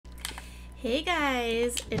Hey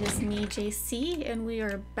guys, it is me JC and we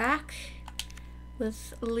are back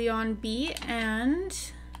with Leon B and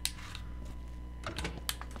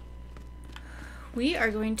we are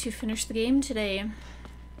going to finish the game today.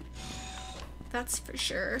 That's for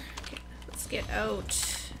sure. Okay, let's get out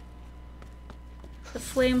the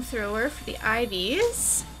flamethrower for the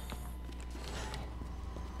IVs.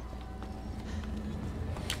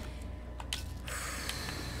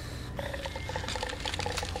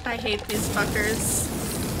 I hate these fuckers.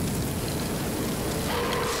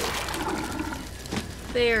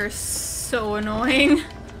 They are so annoying.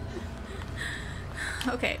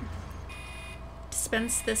 Okay.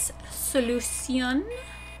 Dispense this solution.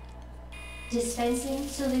 Dispensing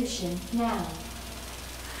solution now.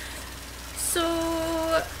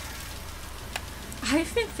 So,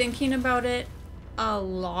 I've been thinking about it a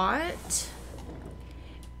lot.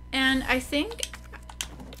 And I think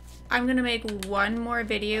I'm gonna make one more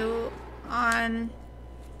video on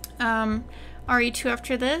RE2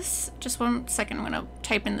 after this. Just 1 second, I'm gonna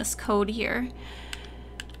type in this code here.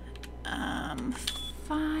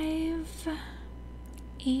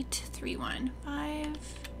 5831.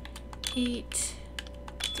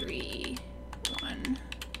 5831.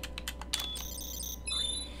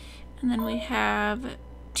 And then we have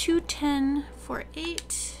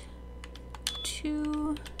 21048.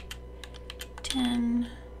 21048.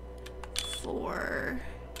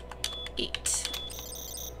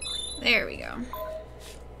 There we go.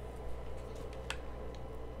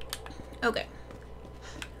 Okay.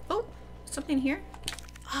 Oh, something here.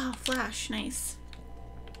 Oh, flash, nice.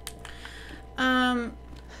 Yeah,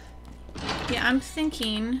 I'm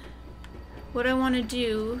thinking what I want to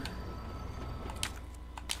do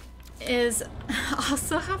is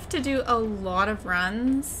also have to do a lot of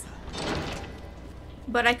runs,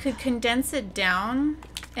 but I could condense it down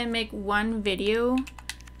and make one video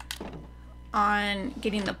on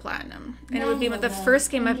getting the platinum. And it would be the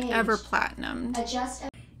first game I've ever platinumed.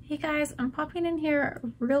 Hey guys, I'm popping in here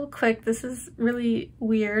real quick. This is really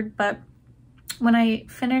weird, but when I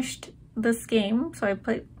finished this game, so I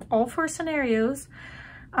played all 4 scenarios,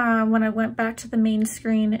 when I went back to the main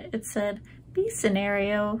screen, it said, B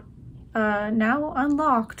scenario now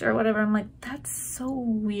unlocked or whatever. I'm like, that's so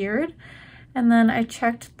weird. And then I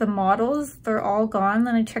checked the models, they're all gone.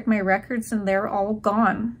 Then I checked my records and they're all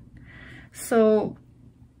gone. So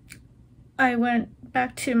I went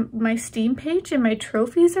back to my Steam page and my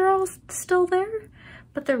trophies are all still there,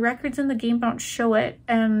 but the records in the game don't show it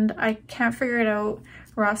and I can't figure it out.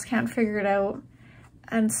 Ross can't figure it out.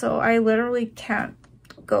 And so I literally can't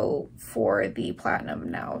go for the platinum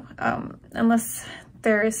now, unless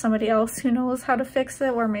there is somebody else who knows how to fix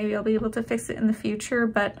it, or maybe I'll be able to fix it in the future,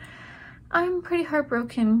 but I'm pretty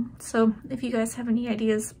heartbroken. So if you guys have any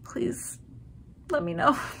ideas, please let me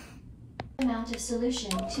know. Amount of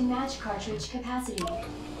solution to match cartridge capacity.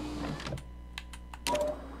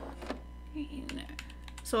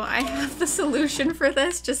 So I have the solution for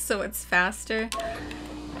this just so it's faster.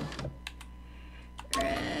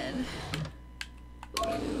 Red,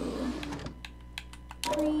 blue,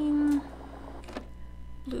 green,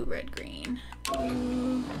 blue, red, green,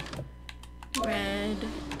 blue, red,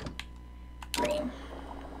 green.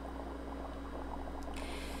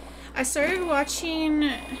 I started watching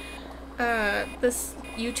this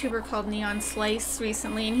YouTuber called Neon Slice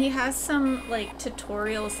recently, and he has some like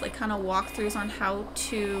tutorials, like kind of walkthroughs on how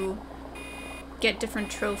to get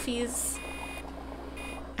different trophies,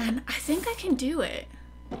 and I think I can do it.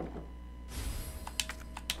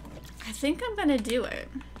 I think I'm gonna do it,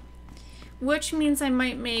 which means I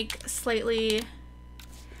might make slightly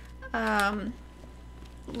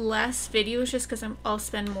less videos just because I'll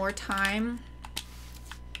spend more time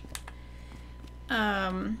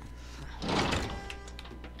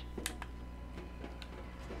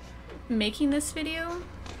making this video.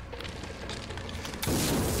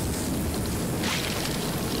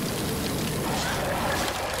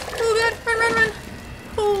 Oh god, run, run, run!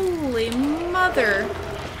 Holy mother!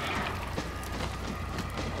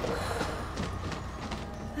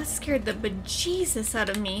 That scared the bejesus out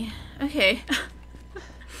of me. Okay.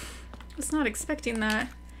 Was not expecting that.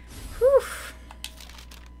 Whew.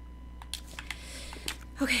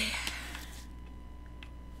 Okay.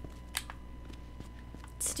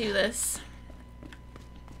 Let's do this.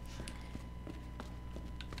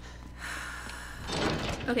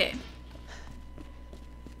 Okay.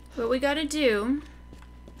 What we gotta do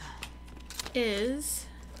is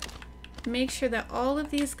make sure that all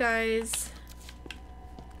of these guys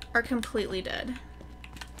are completely dead.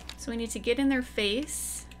 So we need to get in their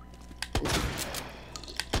face.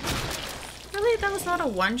 Really? That was not a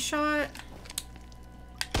one-shot?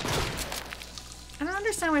 I don't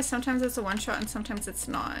understand why sometimes it's a one-shot and sometimes it's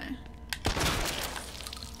not.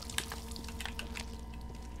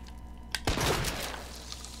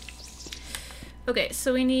 Okay,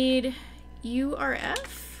 so we need URF?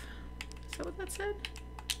 Is that what that said?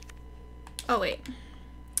 Oh, wait.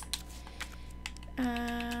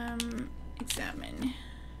 Examine.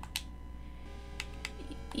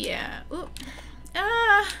 Yeah. Ooh.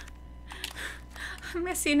 Ah! I'm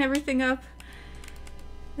messing everything up.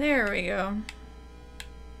 There we go.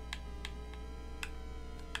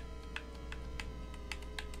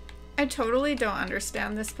 I totally don't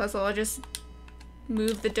understand this puzzle. I just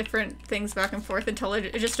move the different things back and forth until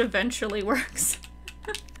it just eventually works.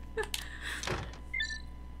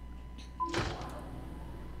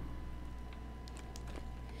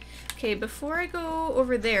 Okay, before I go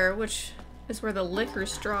over there, which is where the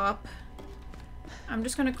liquors drop, I'm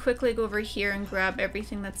just gonna quickly go over here and grab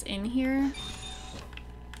everything that's in here.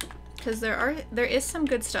 Because there is some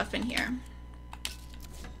good stuff in here.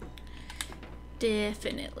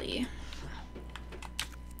 Definitely.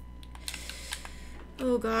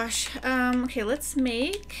 Oh gosh. Okay, let's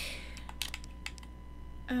make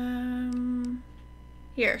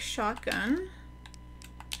here, shotgun.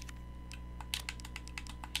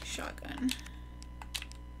 Shotgun.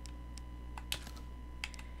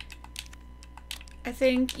 I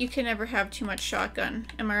think you can never have too much shotgun.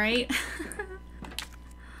 Am I right?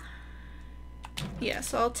 Yeah,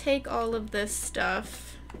 so I'll take all of this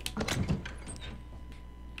stuff.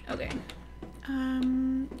 Okay.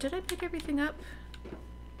 Did I pick everything up?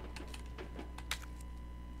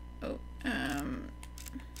 Oh, I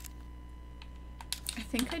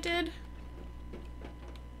think I did.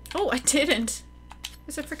 Oh, I didn't.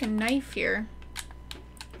 There's a freaking knife here.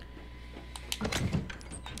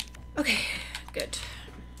 Okay, good.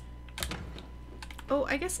 Oh,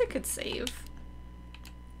 I guess I could save.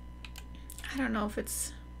 I don't know if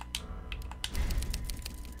it's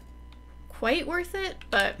quite worth it,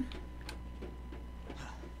 but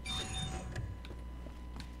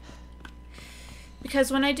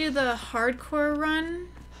because when I do the hardcore run,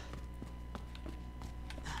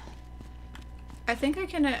 I think I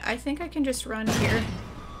can just run here.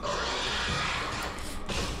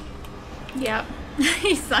 Yep.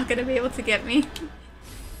 He's not gonna be able to get me.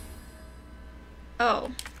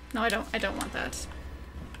 Oh. No, I don't want that.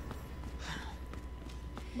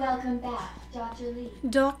 Welcome back, Dr. Lee.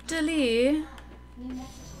 Dr. Lee? New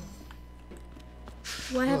messages.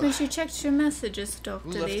 Why haven't you checked your messages, Dr.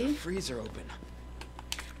 Who left Lee? the freezer open?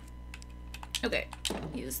 Okay,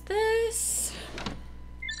 use this.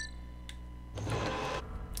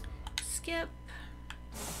 Skip.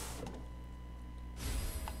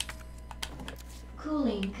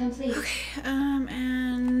 Cooling complete. Okay,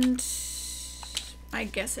 and I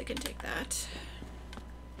guess I can take that.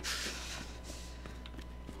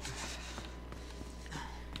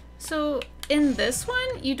 So in this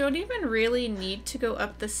one, you don't even really need to go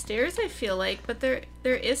up the stairs, I feel like, but there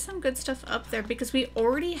is some good stuff up there because we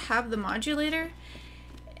already have the modulator.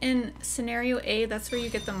 In scenario A, that's where you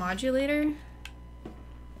get the modulator,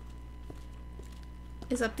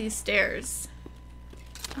 is up these stairs.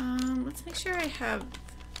 Let's make sure I have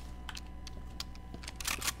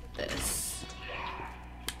this.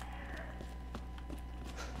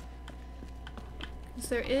 Because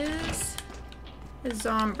there is a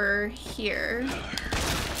zomber here.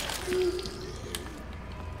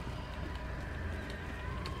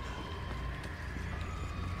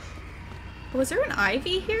 Was there an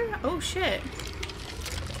ivy here? Oh shit.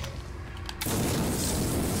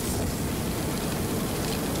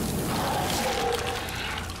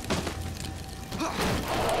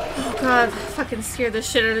 Oh god, fucking scared the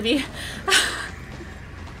shit out of me.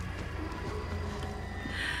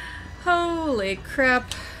 Holy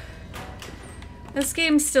crap. This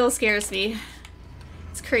game still scares me.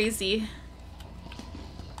 It's crazy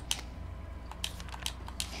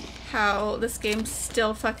how this game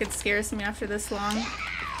still fucking scares me after this long.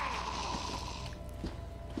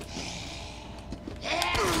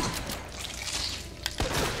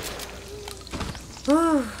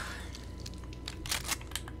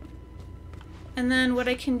 And then what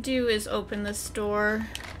I can do is open this door.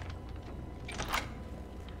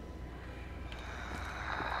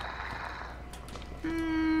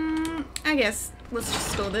 I guess let's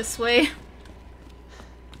just go this way.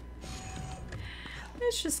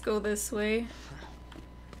 Let's just go this way.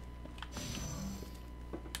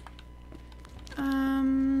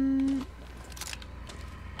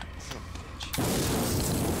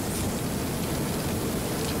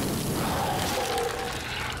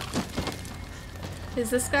 Is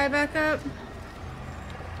this guy back up?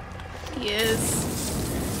 He is.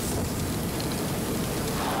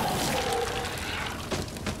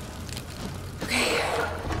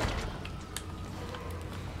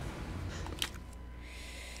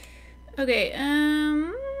 Okay,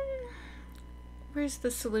 where's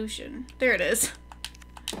the solution? There it is.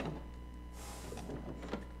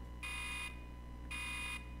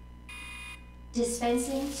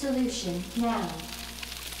 Dispensing solution now.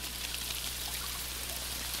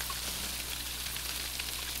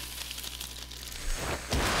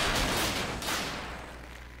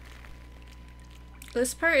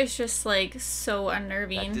 This part is just like so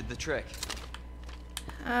unnerving. That did the trick.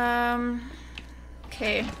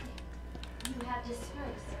 Okay. You have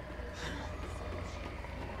dispersed.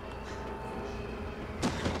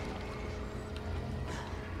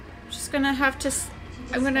 Just gonna have to.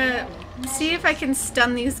 I'm gonna see if I can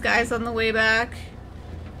stun these guys on the way back.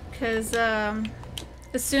 Because,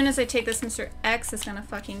 as soon as I take this, Mr. X is gonna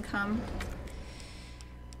fucking come.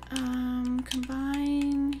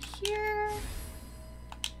 Combine here.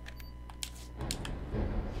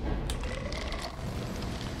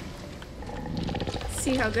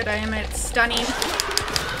 See how good I am at stunning.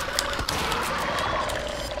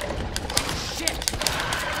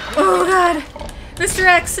 Oh god! Mr.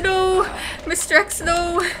 X, no! Mr. X,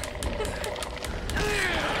 no!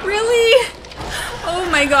 Really? Oh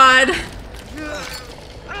my god.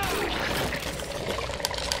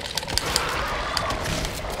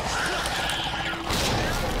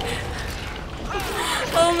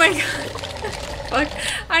 Oh my god. Fuck.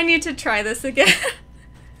 I need to try this again.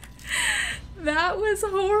 That was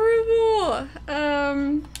horrible.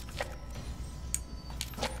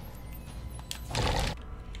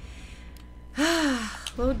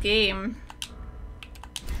 Load game.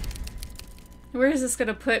 Where is this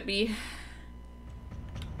gonna put me?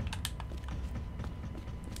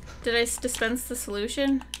 Did I dispense the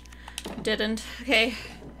solution? Didn't. Okay.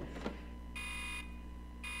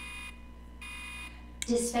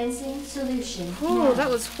 Dispensing solution. Oh, that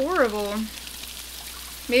was horrible.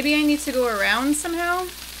 Maybe I need to go around somehow?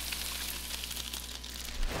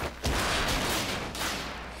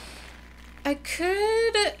 I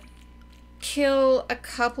could kill a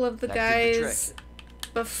couple of the guys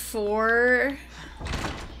before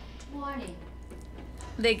Warning.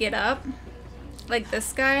 they get up. Like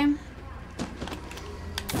this guy.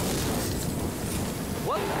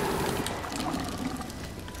 What?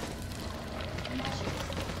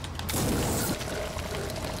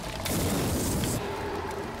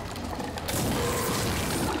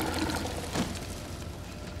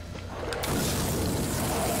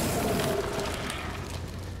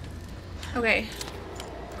 Okay.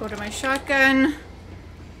 Go to my shotgun.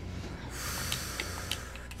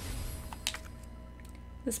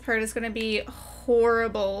 This part is gonna be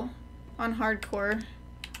horrible on hardcore.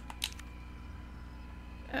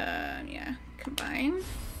 Yeah, combine.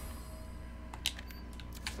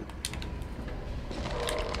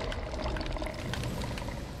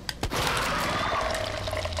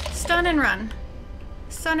 Stun and run.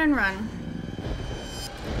 Stun and run.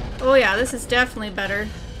 Oh yeah, this is definitely better.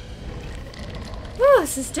 Woo,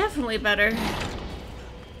 this is definitely better.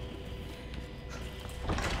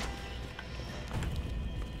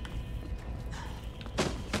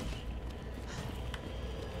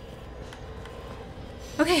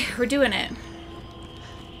 Okay, we're doing it.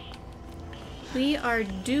 We are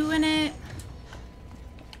doing it.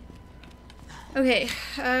 Okay,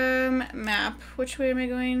 map. Which way am I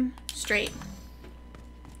going? Straight.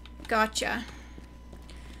 Gotcha.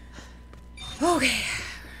 Okay.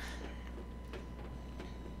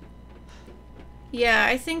 Yeah,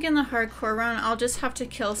 I think in the hardcore run, I'll just have to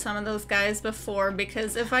kill some of those guys before,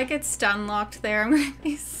 because if I get stun locked there, I'm gonna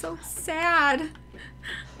be so sad.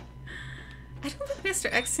 I don't think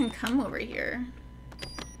Mr. X can come over here.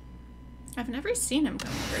 I've never seen him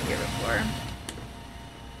come over here before.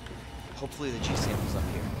 Hopefully the G sample's up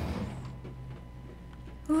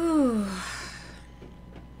here. Ooh.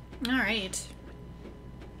 Alright.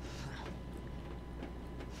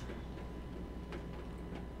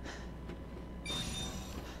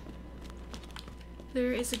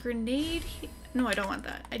 There is a grenade here. No, I don't want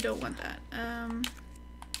that. I don't want that.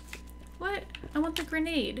 What? I want the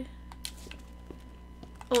grenade.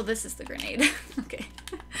 Oh, this is the grenade. Okay.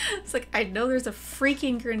 It's like, I know there's a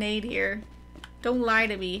freaking grenade here. Don't lie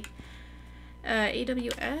to me.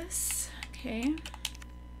 AWS. Okay.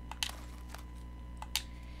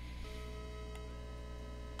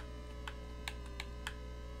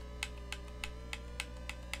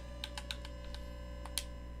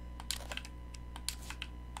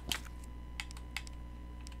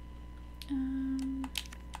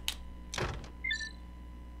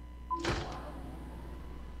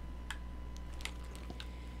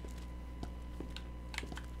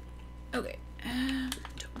 Okay,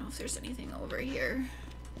 don't know if there's anything over here.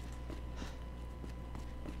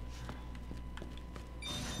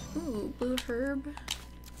 Ooh, blue herb.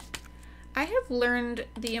 I have learned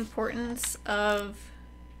the importance of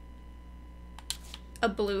a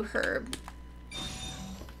blue herb.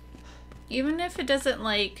 Even if it doesn't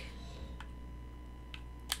like...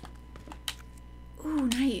 Ooh,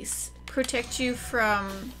 nice. Protect you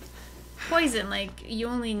from poison. Like, you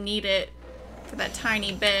only need it for that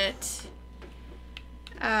tiny bit.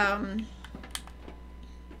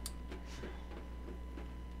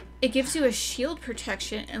 It gives you a shield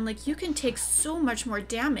protection, and like you can take so much more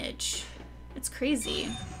damage. It's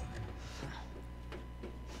crazy.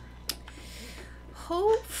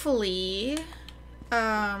 Hopefully,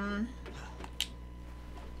 Ross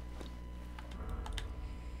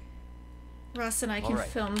and I can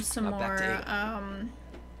film some more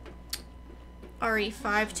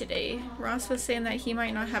RE5 today. Ross was saying that he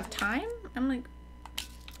might not have time. I'm like,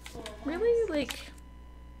 really? Like,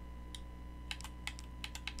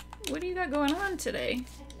 what do you got going on today?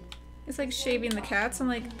 It's like shaving the cats. I'm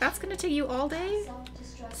like, that's gonna take you all day?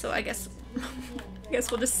 So I guess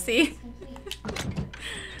we'll just see.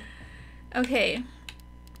 Okay.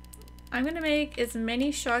 I'm gonna make as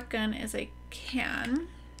many shotgun as I can.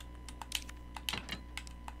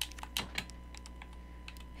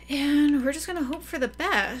 And we're just gonna hope for the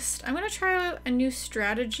best. I'm gonna try out a new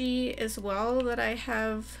strategy as well that I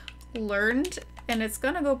have learned, and it's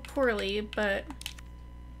gonna go poorly, but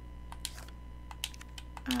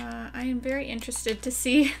I am very interested to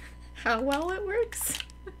see how well it works.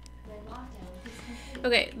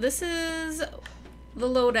 Okay, this is the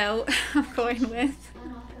loadout I'm going with.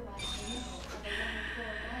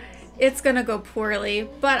 It's gonna go poorly,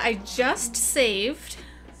 but I just saved.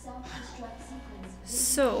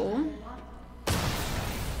 So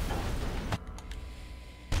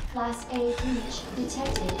Class A breach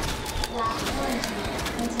detected. Lab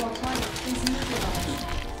quarantine until target is neutralized.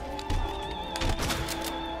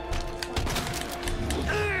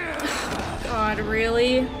 God,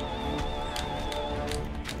 really?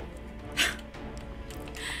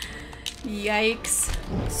 Yikes.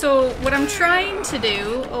 So what I'm trying to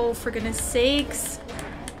do, oh for goodness sakes,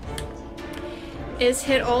 is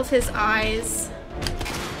hit all of his eyes.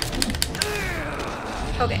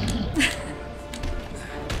 Okay.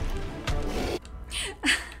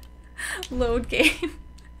 Load game.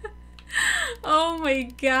 Oh my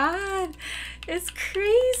god. It's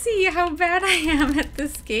crazy how bad I am at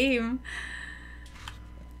this game.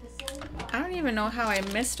 I don't even know how I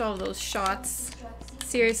missed all those shots.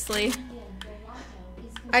 Seriously.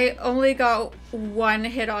 I only got one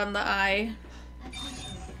hit on the eye.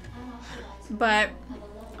 But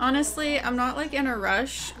honestly, I'm not like in a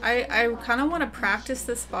rush. I kind of want to practice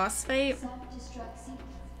this boss fight.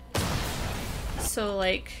 So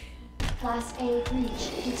like... Class A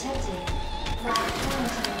breach detected. Lab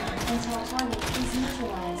quarantine until target is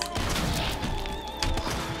neutralized.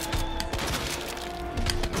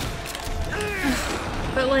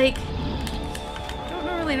 But like, I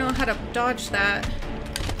don't really know how to dodge that.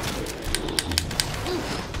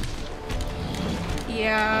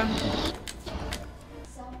 Yeah.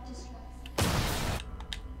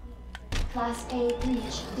 Class A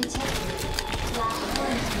breach detected. Lab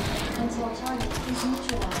quarantine until target is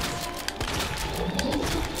neutralized.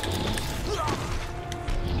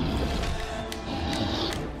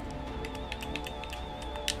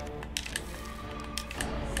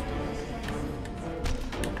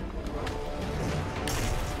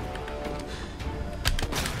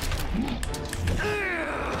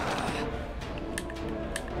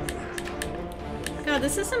 God,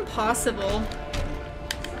 this is impossible.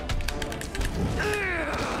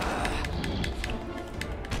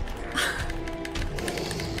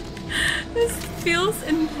 This feels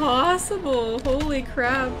impossible. Holy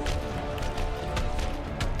crap.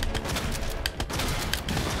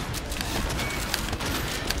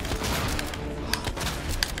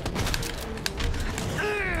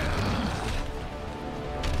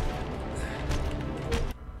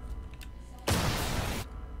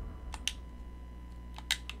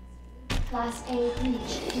 Class A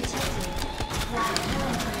breach detected. Lab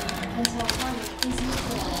quarantine until target is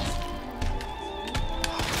neutralized.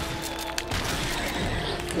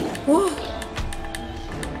 Whoa.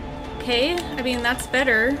 Okay, I mean, that's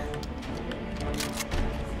better.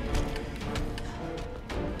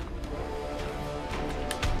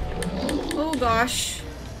 Oh gosh.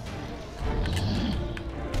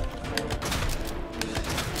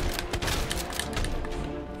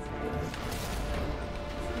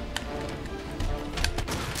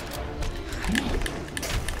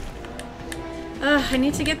 I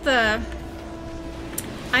need to get the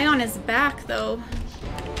eye on his back though,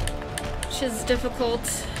 which is difficult.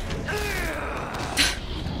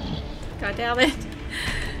 God damn it.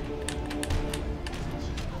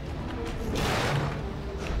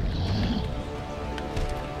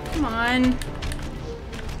 Come on.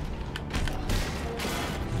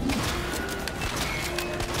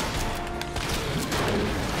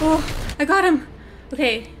 Oh, I got him.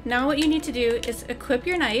 Okay, now what you need to do is equip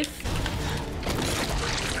your knife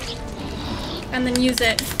and then use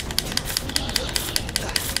it.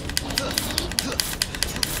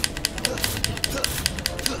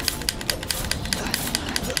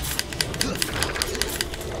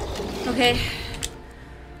 Okay.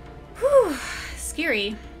 Whew,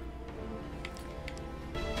 scary.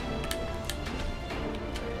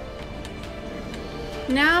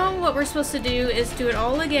 Now what we're supposed to do is do it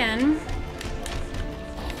all again.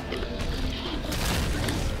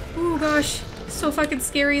 Oh gosh, so fucking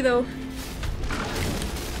scary though.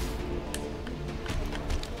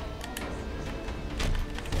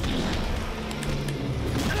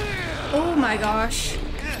 Oh my gosh.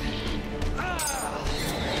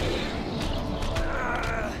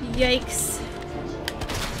 Yikes.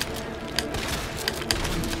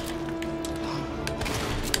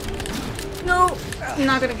 No, I'm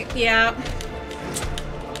not gonna get, yeah.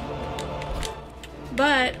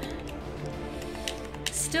 But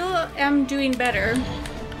still am doing better.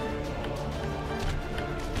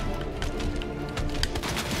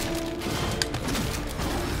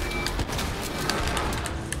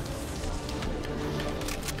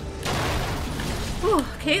 Ooh,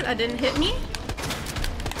 okay, that didn't hit me.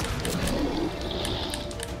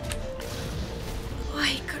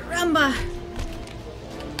 Ay, caramba.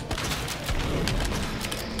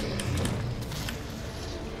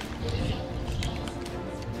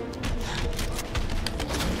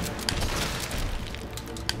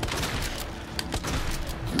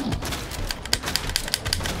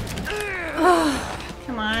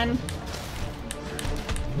 Come on.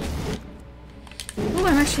 Oh,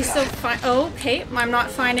 I'm actually so fine. Oh, okay, I'm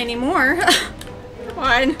not fine anymore. Come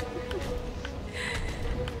on.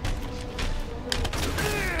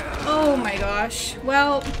 Oh my gosh.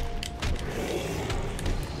 Well,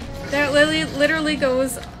 that literally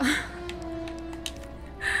goes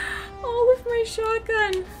all with my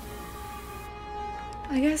shotgun.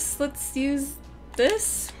 I guess let's use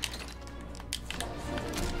this.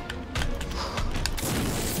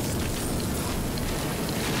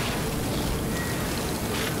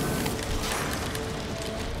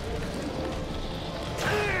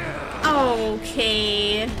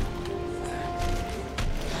 Okay.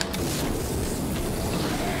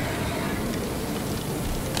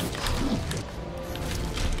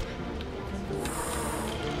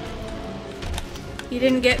 You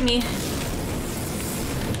didn't get me.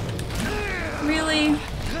 Really?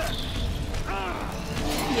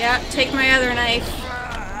 Yeah, take my other knife.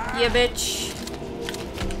 Yeah, bitch.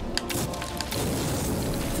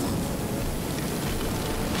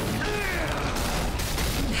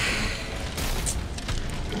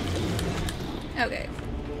 Okay,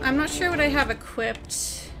 I'm not sure what I have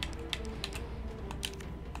equipped.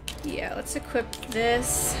 Yeah, let's equip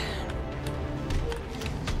this.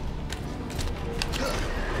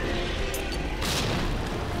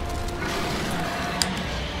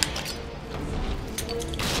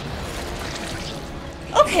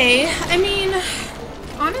 Okay, I mean,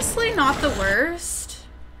 honestly, not the worst.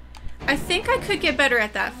 I think I could get better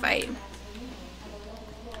at that fight.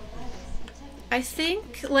 I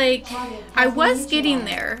think, like, I was getting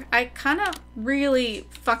there. I kind of really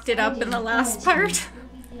fucked it up in the last part.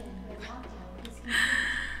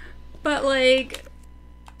 But, like,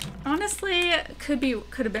 honestly, could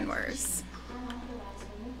have been worse.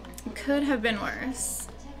 Could have been worse.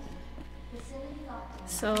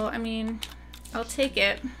 So, I mean, I'll take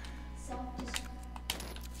it.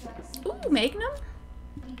 Ooh, Magnum?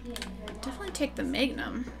 Definitely take the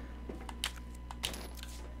Magnum.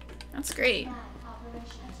 That's great.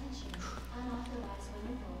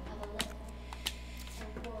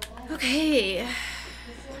 Okay.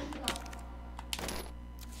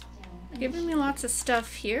 Giving me lots of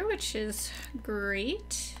stuff here, which is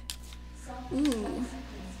great. Ooh.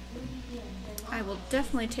 I will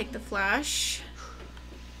definitely take the flash.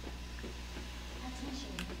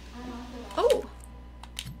 Oh!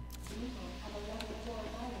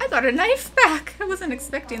 I got a knife back! I wasn't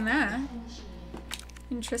expecting that.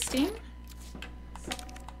 Interesting.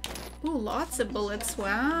 Ooh, lots of bullets.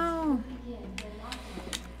 Wow.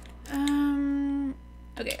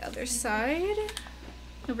 Okay, other side.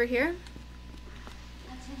 Over here.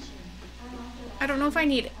 I don't know if I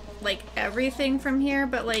need, like, everything from here,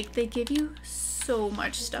 but, like, they give you so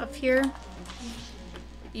much stuff here.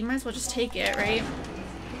 You might as well just take it, right?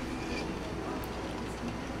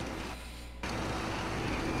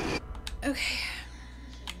 Okay.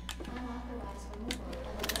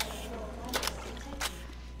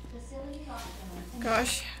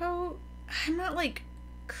 Gosh, how... I'm not like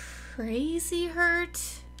crazy hurt,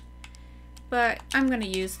 but I'm gonna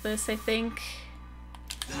use this, I think.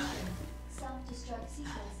 Self-destruct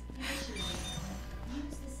sequence initiated.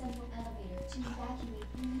 Use the central elevator to evacuate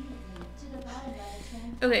immediately to the bottom by the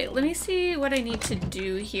train. Okay, let me see what I need to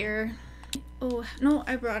do here. Oh, no,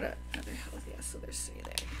 I brought another health. Yeah, so there's 3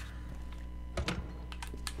 there.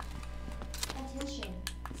 Attention.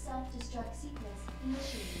 Self-destruct sequence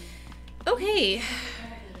initiated. Okay.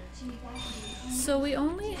 So we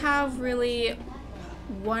only have really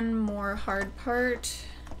one more hard part.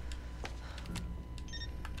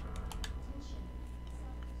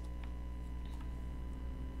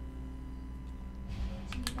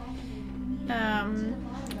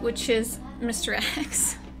 Which is Mr.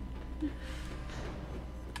 X.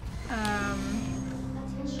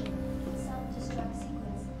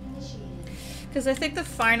 Because I think the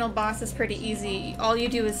final boss is pretty easy. All you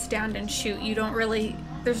do is stand and shoot. You don't really...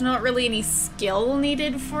 There's not really any skill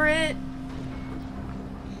needed for it.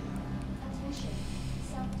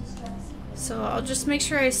 So I'll just make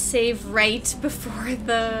sure I save right before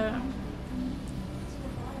the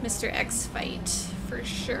Mr. X fight, for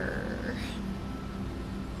sure.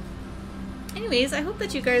 Anyways, I hope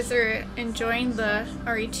that you guys are enjoying the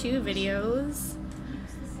RE2 videos.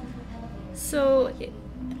 So,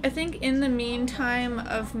 I think in the meantime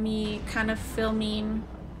of me kind of filming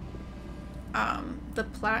the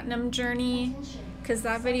platinum journey, because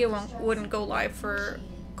that video wouldn't go live for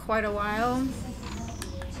quite a while,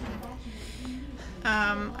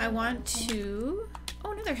 I want to...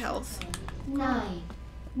 Oh, another health. 9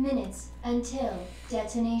 minutes until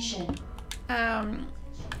detonation.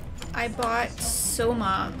 I bought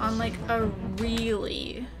Soma on like a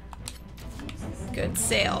really good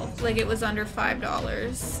sale. Like it was under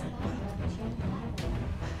 $5.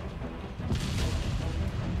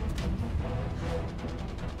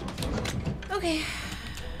 Okay.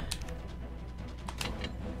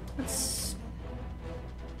 Let's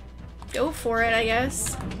go for it, I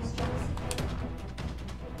guess.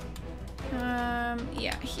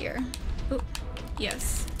 Yeah, here. Oh,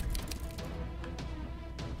 yes.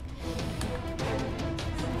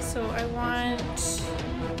 So I want,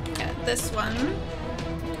 yeah, this one.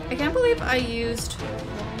 I can't believe I used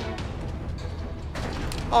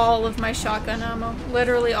all of my shotgun ammo.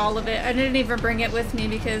 Literally all of it. I didn't even bring it with me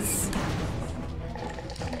because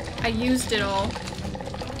I used it all.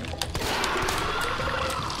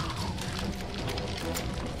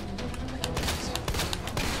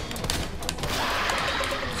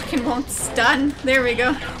 Fucking won't stun. There we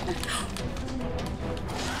go.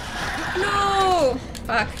 No!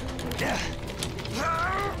 Fuck.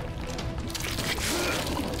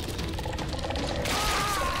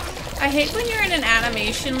 I hate when you're in an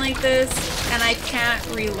animation like this and I can't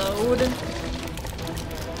reload.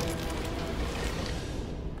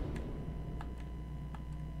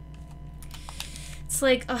 It's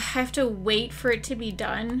like, I have to wait for it to be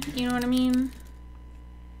done. You know what I mean?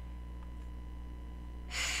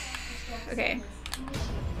 Okay.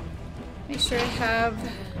 Make sure I have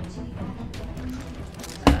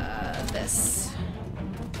this.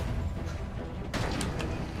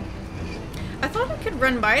 I thought I could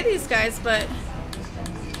run by these guys, but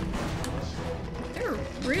they're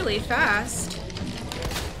really fast.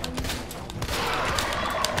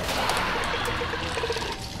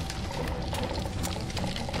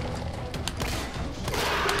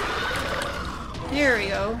 There we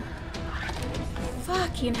go.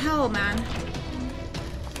 Fucking hell, man.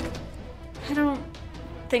 I don't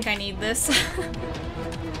think I need this.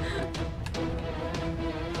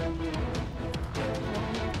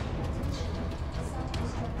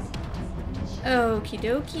 Okie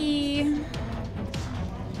dokie.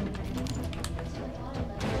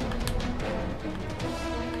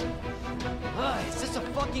 Is this a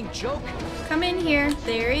fucking joke? Come in here.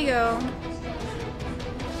 There you go.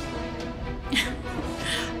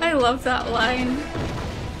 I love that line.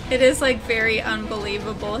 It is like very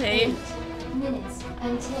unbelievable, hey? 8 minutes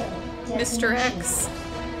until Mr. detonation. X.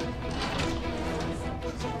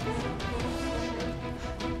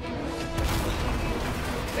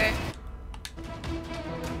 Okay.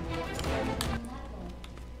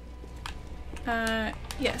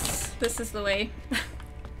 Yes, this is the way.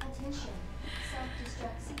 Attention.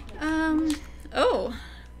 Self-destruct sequence. Oh.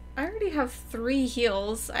 I already have 3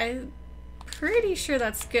 heals. I'm pretty sure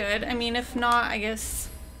that's good. I mean, if not, I guess...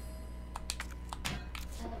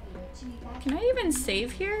 Elevator to evacuate Can I even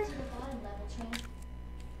save here? to the bottom level train.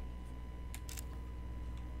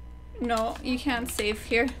 No, you can't save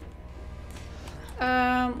here.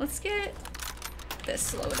 Let's get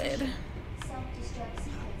this loaded. Self-destruct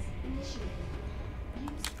sequence initiated.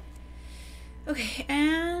 Okay,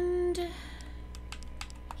 and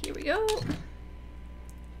here we go.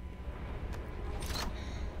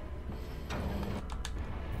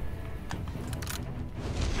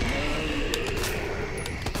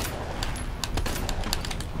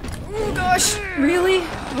 Oh gosh, really?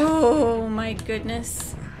 Oh my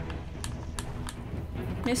goodness.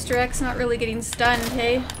 Mr. X not really getting stunned,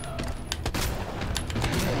 hey?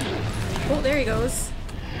 Oh, there he goes.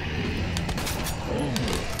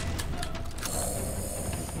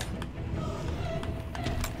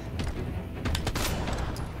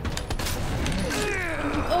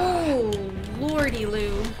 Oh, lordy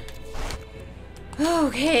Lou.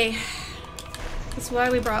 Okay. That's why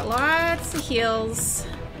we brought lots of heals.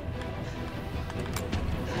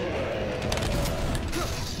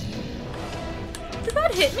 Did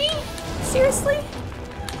that hit me? Seriously?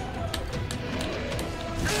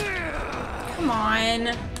 Come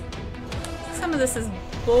on. Some of this is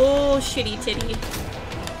bullshitty titty.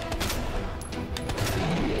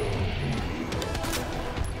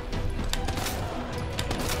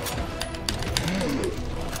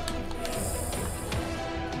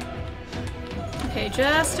 Okay,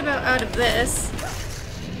 just about out of this.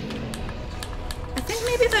 I think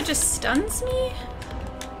maybe that just stuns me?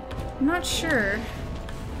 I'm not sure.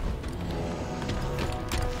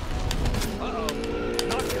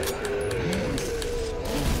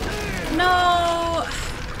 No!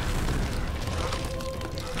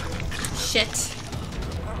 Shit.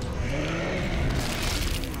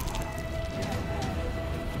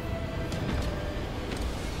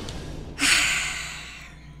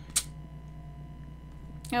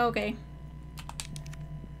 Okay.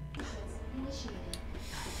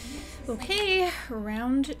 Okay,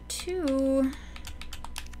 round 2.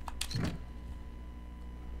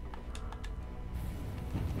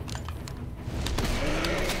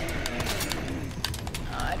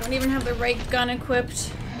 I don't even have the right gun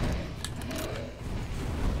equipped.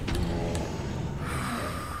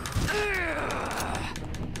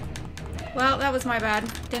 Well, that was my bad.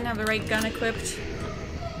 Didn't have the right gun equipped.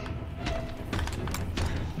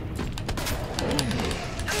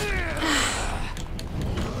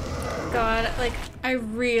 God, like, I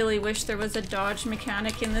really wish there was a dodge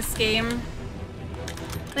mechanic in this game.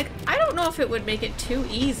 Like, I don't know if it would make it too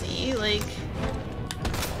easy, like...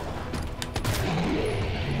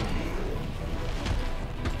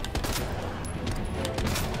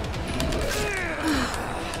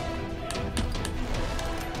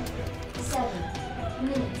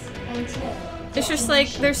 It's just like,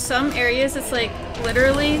 there's some areas it's like,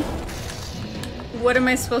 literally, what am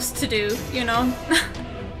I supposed to do, you know?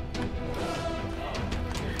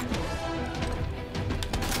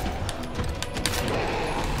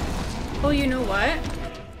 Oh, you know what?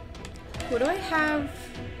 What do I have?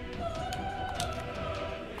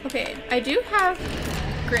 Okay, I do have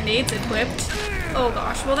grenades equipped. Oh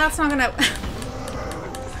gosh, well that's not gonna...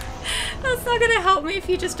 That's not gonna help me if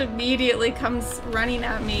he just immediately comes running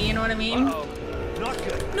at me, you know what I mean? Uh-oh. Not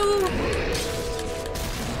good. No!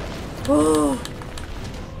 Oh!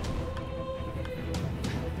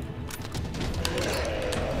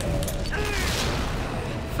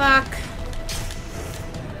 Fuck.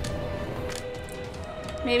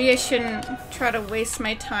 Maybe I shouldn't try to waste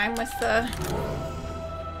my time with the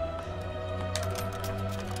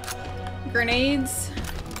grenades.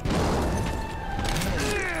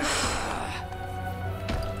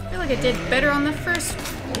 I feel like I did better on the first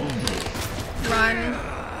run.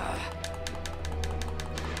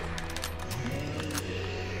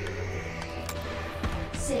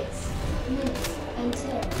 Six minutes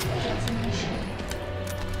until detonation.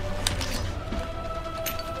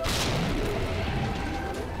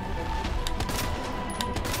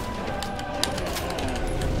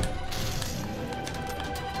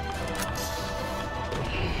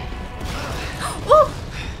 Oh!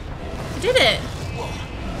 I did it!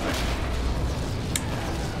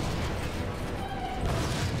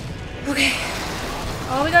 Okay.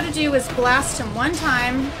 All we gotta do is blast him one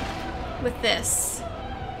time with this.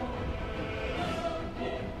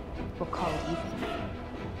 We'll call it even.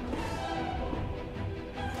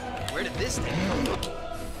 Where did this thing come from?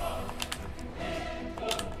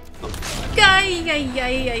 Okay.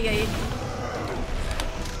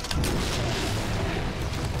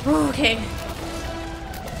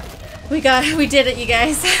 We did it, you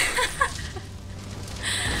guys.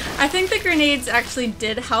 I think the grenades actually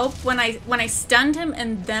did help when I stunned him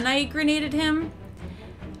and then I grenaded him.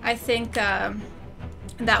 I think that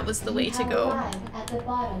was the way to go. At the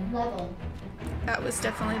bottom level. That was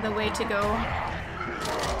definitely the way to go.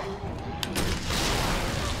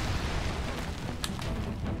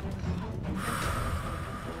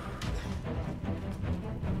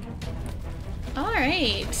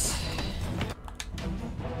 Alright.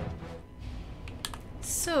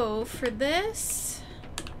 So for this,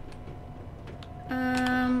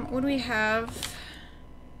 what do we have?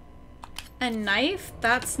 A knife?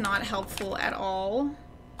 That's not helpful at all.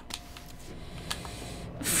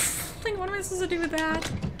 Like, what am I supposed to do with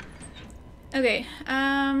that? Okay,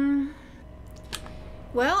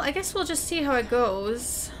 well, I guess we'll just see how it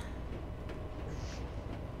goes.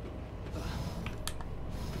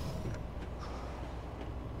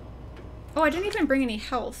 Oh, I didn't even bring any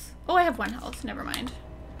health. Oh, I have 1 health. Never mind.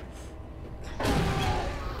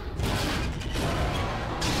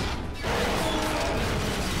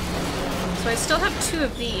 So I still have 2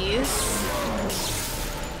 of these.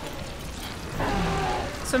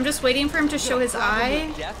 So I'm just waiting for him to show his eye.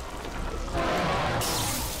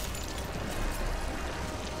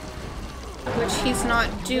 Which he's not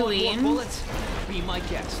doing. Bullets? Be my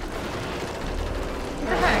guest. What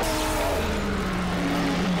the heck?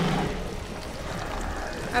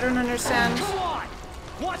 I don't understand. Come on!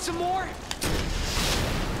 Want some more?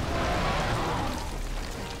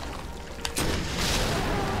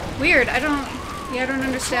 Weird, I don't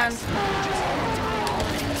understand.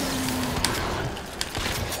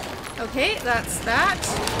 Okay, that's that.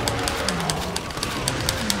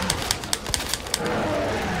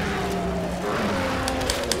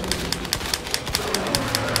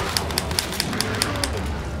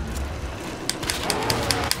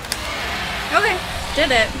 Okay,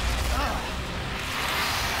 did it.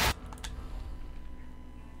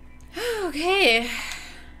 Okay.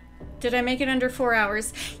 Did I make it under 4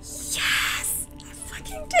 hours? Yes! I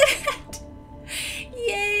fucking did it!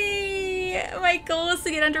 Yay! My goal is to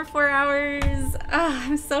get under 4 hours. Ah,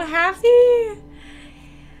 I'm so happy!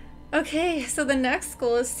 Okay, so the next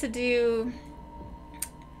goal is to do...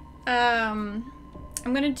 I'm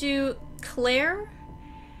gonna do Claire.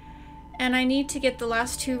 And I need to get the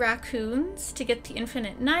last 2 raccoons to get the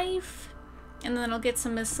infinite knife. And then I'll get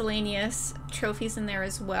some miscellaneous trophies in there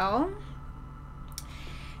as well.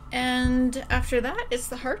 And after that, it's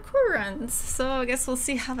the hardcore runs. So I guess we'll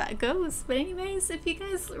see how that goes. But anyways, if you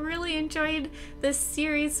guys really enjoyed this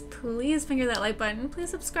series, please finger that like button. Please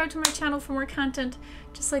subscribe to my channel for more content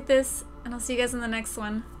just like this. And I'll see you guys in the next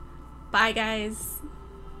one. Bye, guys.